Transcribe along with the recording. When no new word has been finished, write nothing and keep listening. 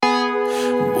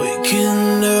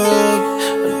Waking up,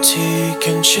 I'm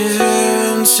taking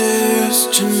chances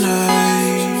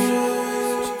tonight.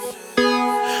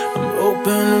 I'm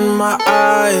opening my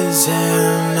eyes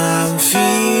and I'm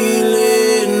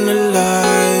feeling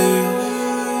alive.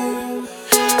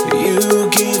 You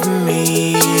give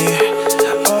me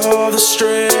all the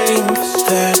strength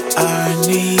that I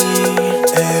need,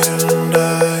 and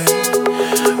I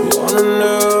wanna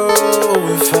know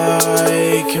if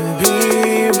I can be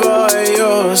by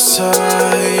your side.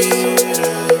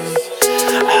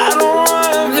 I don't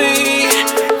wanna be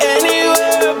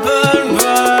anywhere but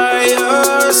by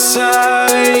your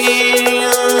side.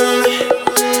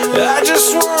 I just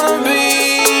wanna be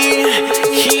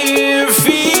here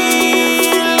feeling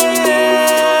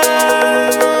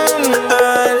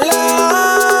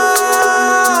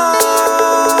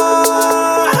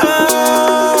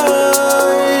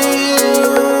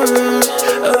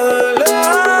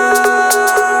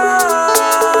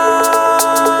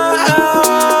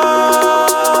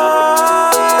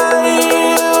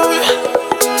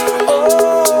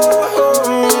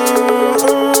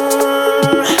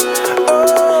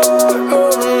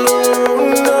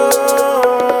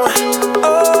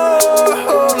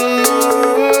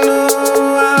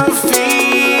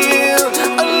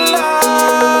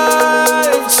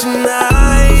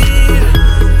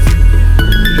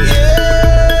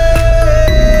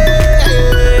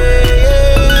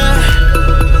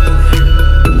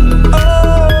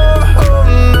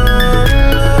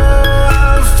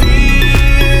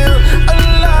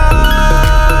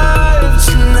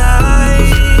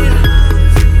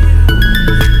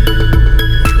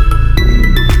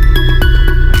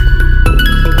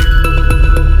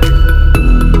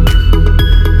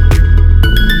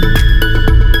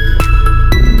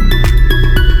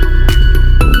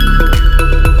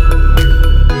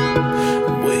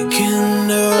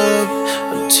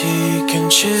taking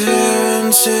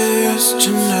chances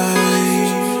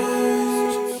tonight.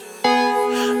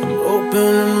 I'm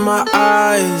opening my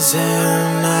eyes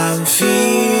and I'm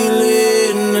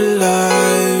feeling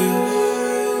alive.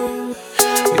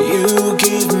 You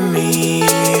give me